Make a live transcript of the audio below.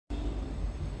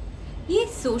ये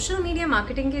social media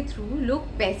marketing के through लोग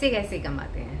पैसे कैसे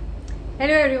कमाते हैं?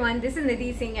 Hello everyone, this is Nidhi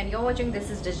Singh and you're watching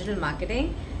This is Digital Marketing.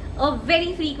 A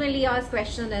very frequently asked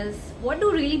question is, what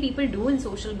do really people do in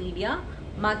social media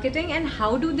marketing and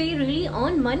how do they really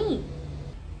earn money?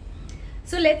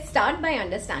 So let's start by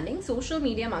understanding social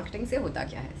media marketing से होता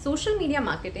क्या है. Social media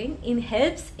marketing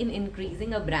helps in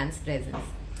increasing a brand's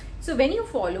presence. So when you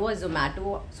follow a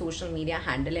Zomato social media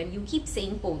handle and you keep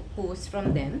saying posts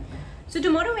from them, so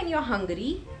tomorrow when you're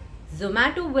hungry,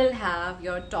 Zomato will have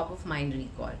your top of mind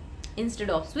recall. Instead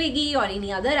of Swiggy or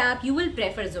any other app, you will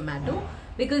prefer Zomato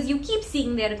because you keep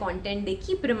seeing their content, they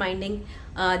keep reminding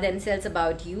themselves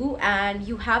about you, and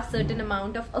you have certain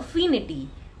amount of affinity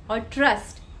or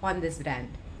trust on this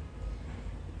brand.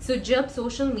 So जब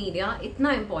social media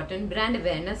इतना important brand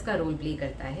awareness का role play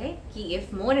करता है कि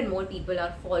if more and more people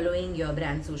are following your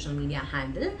brand social media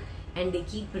handle and they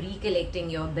keep recollecting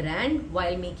your brand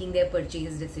while making their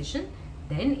purchase decision,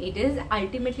 then it is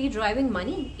ultimately driving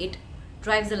money. It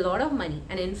drives a lot of money,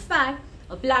 and in fact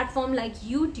a platform like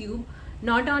YouTube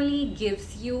not only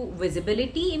gives you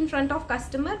visibility in front of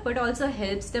customer but also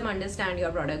helps them understand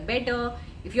your product better.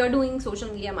 If you're doing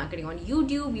social media marketing on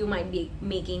YouTube, you might be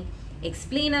making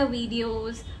explainer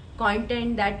videos,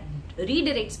 content that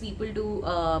redirects people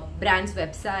to brand's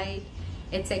website,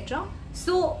 etc.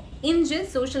 So in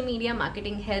just social media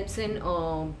marketing helps in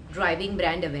driving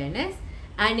brand awareness,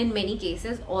 and in many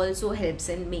cases also helps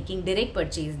in making direct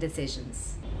purchase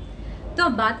decisions. तो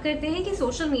अब बात करते हैं कि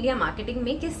social media marketing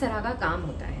में किस तरह का काम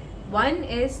होता है. One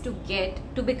is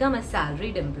to become a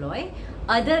salaried employee.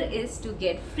 Other is to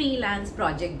get freelance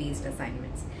project based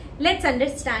assignments. Let's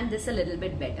understand this a little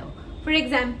bit better. For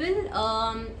example,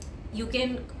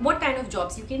 what kind of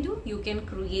jobs you can do? You can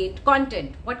create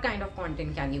content. What kind of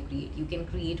content can you create? You can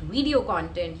create video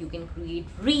content, you can create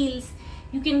reels,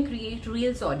 you can create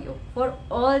reels audio. For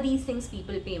all these things,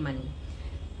 people pay money.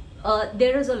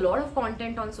 There is a lot of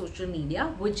content on social media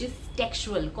which is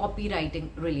textual, copywriting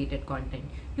related content.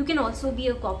 You can also be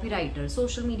a copywriter,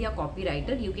 social media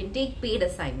copywriter. You can take paid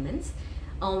assignments.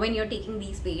 When you're taking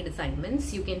these paid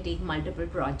assignments, you can take multiple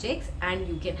projects and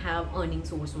you can have earning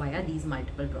source via these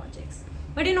multiple projects.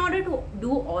 But in order to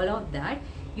do all of that,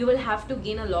 you will have to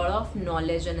gain a lot of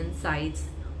knowledge and insights.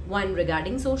 One,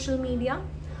 regarding social media.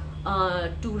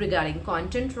 Two, regarding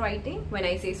content writing. When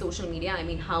I say social media, I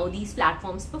mean how these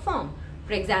platforms perform.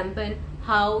 For example,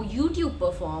 how YouTube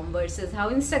perform versus how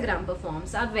Instagram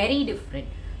performs are very different.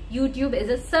 YouTube is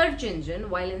a search engine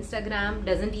while Instagram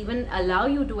doesn't even allow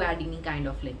you to add any kind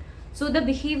of link. So the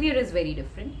behavior is very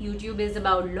different. YouTube is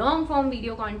about long form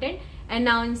video content, and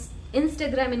now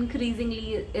Instagram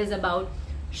increasingly is about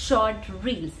short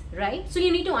reels, right? So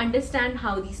you need to understand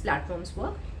how these platforms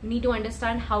work. You need to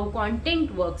understand how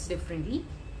content works differently.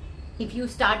 If you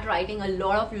start writing a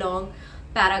lot of long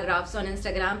paragraphs on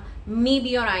Instagram, maybe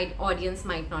your audience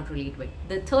might not relate with.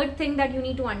 The third thing that you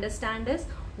need to understand is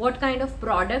what kind of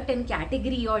product and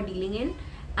category you're dealing in,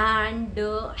 and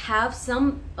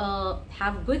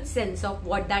have good sense of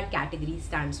what that category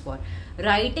stands for.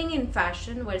 Writing in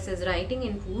fashion versus writing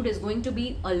in food is going to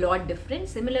be a lot different.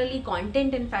 Similarly,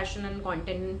 content in fashion and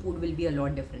content in food will be a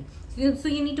lot different. So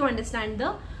you need to understand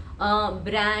the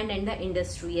brand and the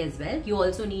industry as well. You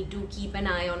also need to keep an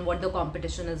eye on what the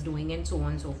competition is doing and so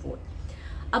on and so forth.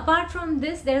 Apart from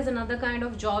this, there is another kind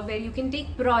of job where you can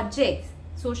take projects.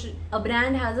 A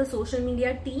brand has a social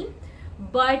media team,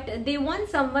 but they want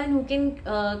someone who can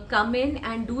come in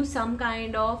and do some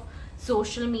kind of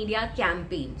social media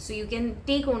campaign. So you can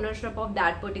take ownership of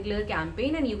that particular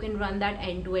campaign and you can run that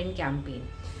end-to-end campaign.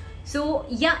 So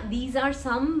yeah, these are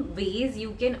some ways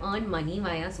you can earn money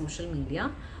via social media.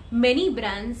 Many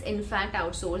brands in fact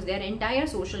outsource their entire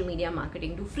social media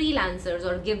marketing to freelancers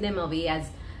or give them away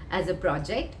as a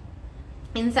project.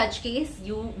 In such case,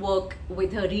 you work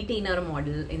with a retainer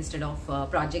model instead of a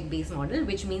project-based model,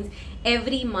 which means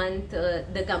every month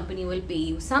the company will pay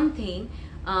you something.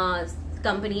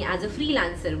 Company as a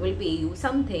freelancer will pay you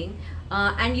something,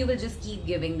 and you will just keep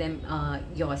giving them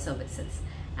your services.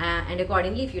 And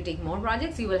accordingly, if you take more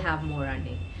projects, you will have more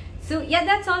earning. So yeah,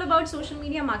 that's all about social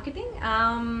media marketing.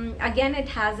 Again, it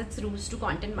has its roots to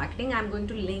content marketing. I'm going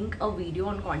to link a video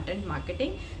on content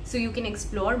marketing so you can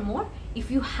explore more.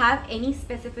 If you have any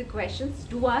specific questions,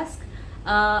 do ask.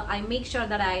 I make sure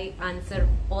that I answer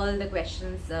all the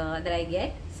questions that I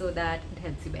get so that it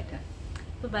helps you better.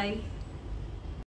 Bye-bye.